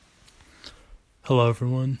Hello,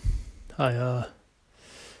 everyone. I'm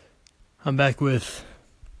back with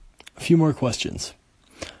a few more questions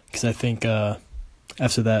because I think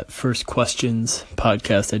after that first questions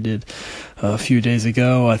podcast I did a few days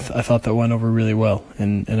ago, I thought that went over really well,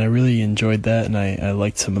 and I really enjoyed that, and I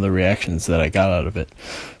liked some of the reactions that I got out of it.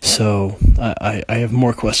 So I have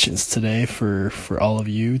more questions today for all of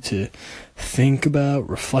you to think about,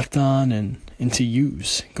 reflect on, and to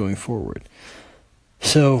use going forward.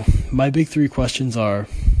 So my big three questions are: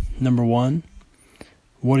 number one,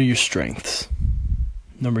 what are your strengths?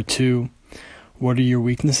 Number two, what are your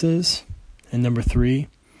weaknesses? And number three,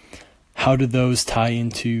 how do those tie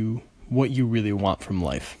into what you really want from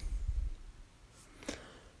life?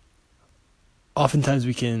 Oftentimes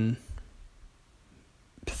we can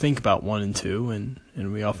think about one and two, and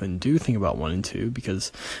we often do think about one and two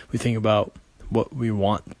because we think about what we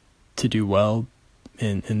want to do well,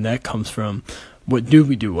 and that comes from what do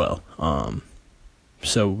we do well.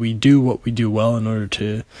 So we do what we do well in order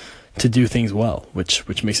to do things well,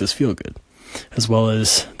 which makes us feel good. As well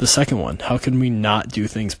as the second one, how can we not do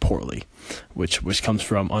things poorly, which comes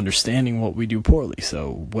from understanding what we do poorly.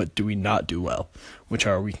 So what do we not do well, which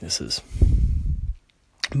are our weaknesses.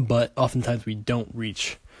 But oftentimes we don't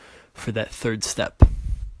reach for that third step,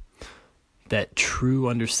 that true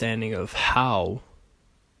understanding of how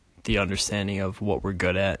the understanding of what we're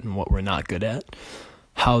good at and what we're not good at,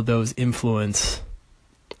 how those influence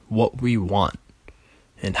what we want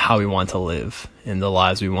and how we want to live and the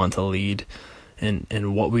lives we want to lead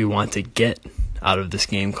and what we want to get out of this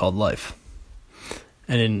game called life.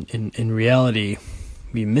 And in reality,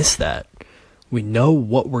 we miss that. We know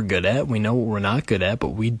what we're good at, we know what we're not good at, but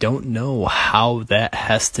we don't know how that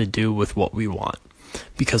has to do with what we want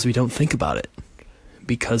because we don't think about it,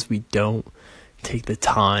 because we don't take the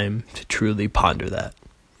time to truly ponder that.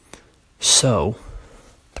 So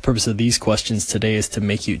the purpose of these questions today is to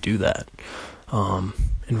make you do that. And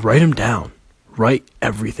write them down. Write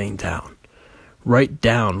everything down. Write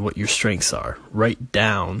down what your strengths are. Write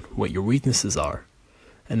down what your weaknesses are.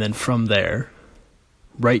 And then from there,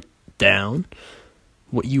 write down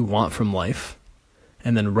what you want from life.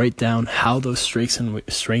 And then write down how those strengths and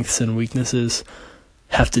weaknesses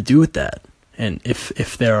have to do with that. And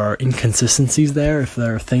if there are inconsistencies there, if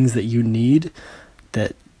there are things that you need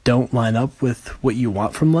that don't line up with what you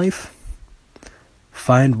want from life,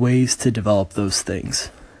 find ways to develop those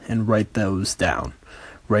things and write those down.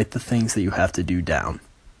 Write the things that you have to do down.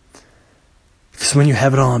 Because when you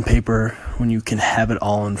have it all on paper, when you can have it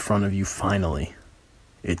all in front of you finally,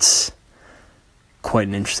 it's quite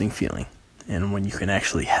an interesting feeling. And when you can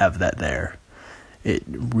actually have that there, it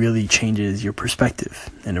really changes your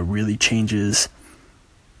perspective, and it really changes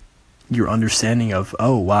your understanding of,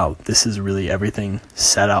 oh wow, this is really everything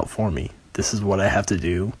set out for me. This is what I have to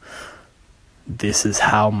do. This is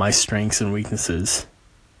how my strengths and weaknesses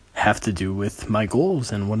have to do with my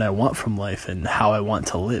goals and what I want from life and how I want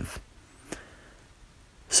to live.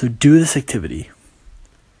 So do this activity.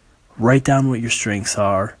 Write down what your strengths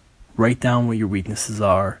are, write down what your weaknesses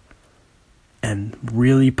are, and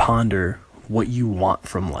really ponder what you want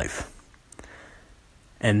from life.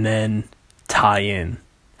 And then tie in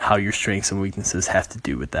how your strengths and weaknesses have to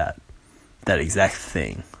do with that exact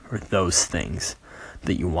thing or those things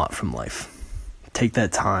that you want from life. Take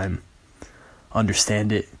that time,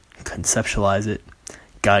 understand it, conceptualize it,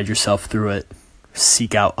 guide yourself through it,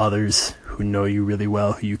 seek out others who know you really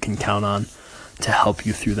well, who you can count on to help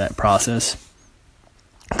you through that process.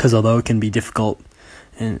 Because although it can be difficult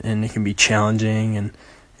and it can be challenging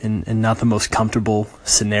and not the most comfortable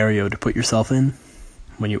scenario to put yourself in,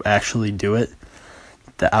 when you actually do it,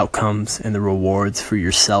 the outcomes and the rewards for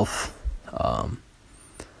yourself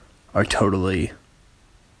are totally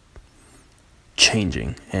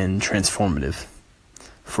changing and transformative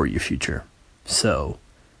for your future. So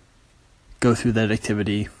go through that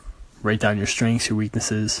activity, write down your strengths, your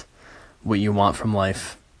weaknesses, what you want from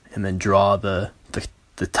life, and then draw the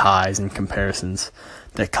ties and comparisons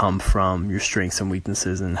that come from your strengths and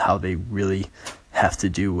weaknesses and how they really have to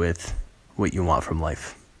do with what you want from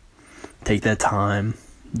life. Take that time,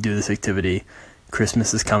 do this activity.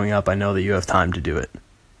 Christmas is coming up. I know that you have time to do it.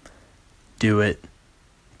 Do it,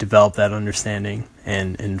 develop that understanding,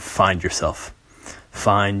 and find yourself.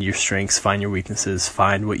 Find your strengths, find your weaknesses,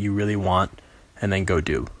 find what you really want, and then go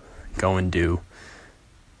do. Go and do.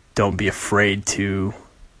 Don't be afraid to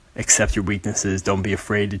accept your weaknesses. Don't be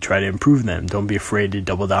afraid to try to improve them. Don't be afraid to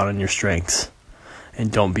double down on your strengths.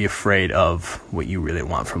 And don't be afraid of what you really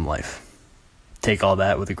want from life. Take all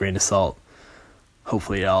that with a grain of salt.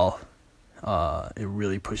 Hopefully it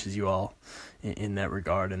really pushes you all in that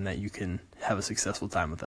regard, and that you can have a successful time with that.